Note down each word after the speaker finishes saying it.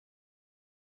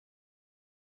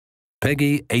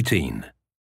Peggy 18.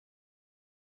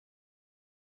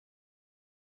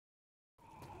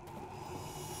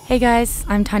 Hey guys,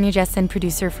 I'm Tanya Jessen,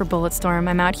 producer for Bulletstorm.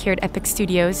 I'm out here at Epic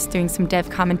Studios doing some dev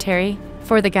commentary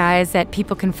for the guys at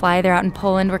People Can Fly. They're out in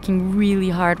Poland working really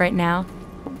hard right now.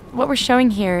 What we're showing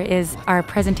here is our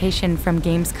presentation from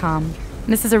Gamescom.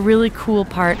 And this is a really cool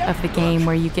part of the game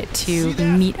where you get to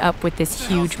meet up with this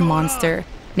huge monster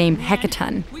named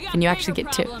Hecaton, and you actually get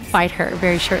to fight her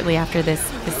very shortly after this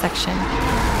section.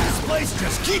 This place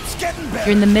just keeps getting better.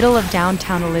 You're in the middle of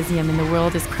downtown Elysium and the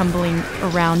world is crumbling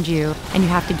around you, and you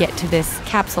have to get to this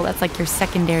capsule. That's like your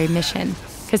secondary mission,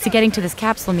 because to getting to this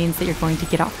capsule means that you're going to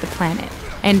get off the planet.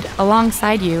 And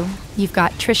alongside you, you've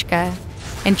got Trishka,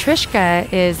 and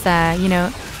Trishka is,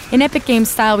 in Epic Games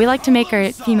style, we like to make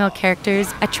our female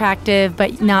characters attractive,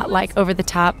 but not like over the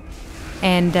top.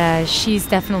 And she's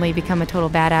definitely become a total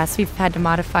badass. We've had to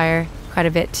modify her quite a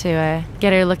bit to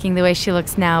get her looking the way she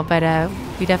looks now, but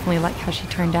we definitely like how she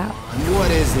turned out.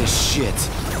 What is this shit?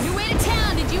 New way to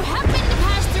town, did you happen to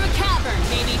pass through a cavern?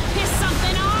 Maybe piss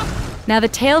something off? Now the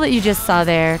tail that you just saw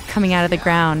there coming out of the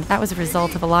ground, that was a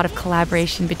result of a lot of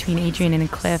collaboration between Adrian and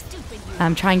Cliff,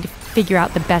 trying to figure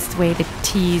out the best way to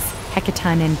tease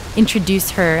Hecaton and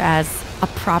introduce her as a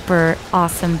proper,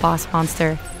 awesome boss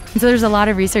monster. And so there's a lot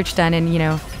of research done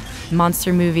in,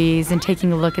 monster movies and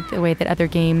taking a look at the way that other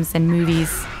games and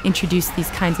movies introduce these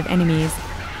kinds of enemies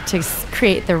to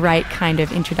create the right kind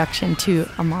of introduction to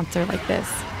a monster like this.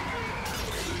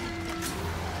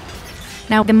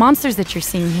 Now, the monsters that you're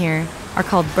seeing here are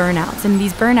called burnouts, and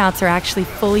these burnouts are actually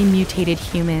fully mutated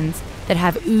humans that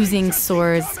have oozing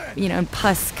sores, and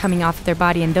pus coming off of their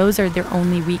body, and those are their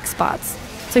only weak spots.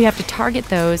 So you have to target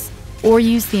those or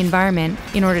use the environment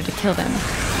in order to kill them.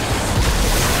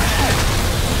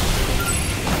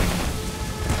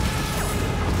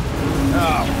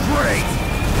 Oh,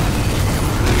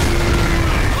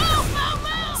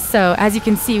 great! So as you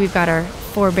can see, we've got our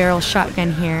 4-barrel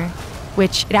shotgun here,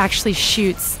 which it actually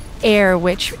shoots air,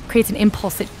 which creates an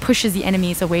impulse that pushes the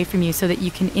enemies away from you so that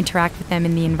you can interact with them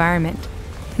in the environment.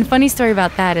 And the funny story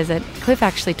about that is that Cliff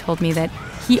actually told me that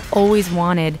he always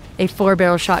wanted a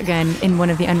 4-barrel shotgun in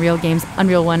one of the Unreal games,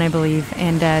 Unreal 1, I believe,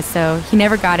 and so he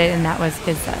never got it, and that was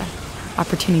his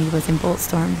opportunity was in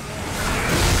Bulletstorm.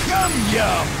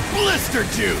 Yum! Blister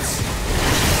juice!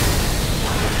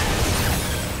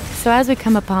 So as we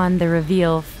come upon the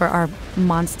reveal for our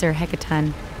monster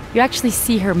Hecaton, you actually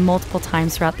see her multiple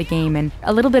times throughout the game, and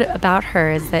a little bit about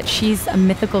her is that she's a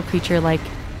mythical creature like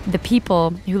the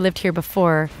people who lived here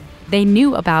before. They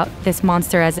knew about this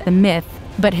monster as a myth,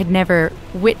 but had never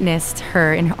witnessed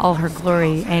her in all her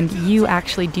glory, and you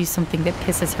actually do something that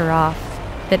pisses her off,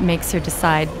 that makes her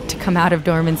decide to come out of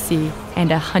dormancy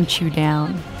and hunt you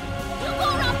down. You'll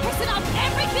go around pissing off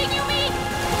everything you meet?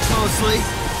 Mostly,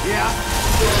 yeah.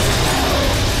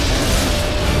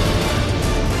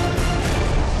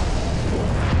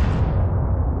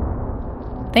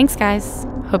 Thanks, guys.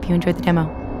 Hope you enjoyed the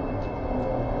demo.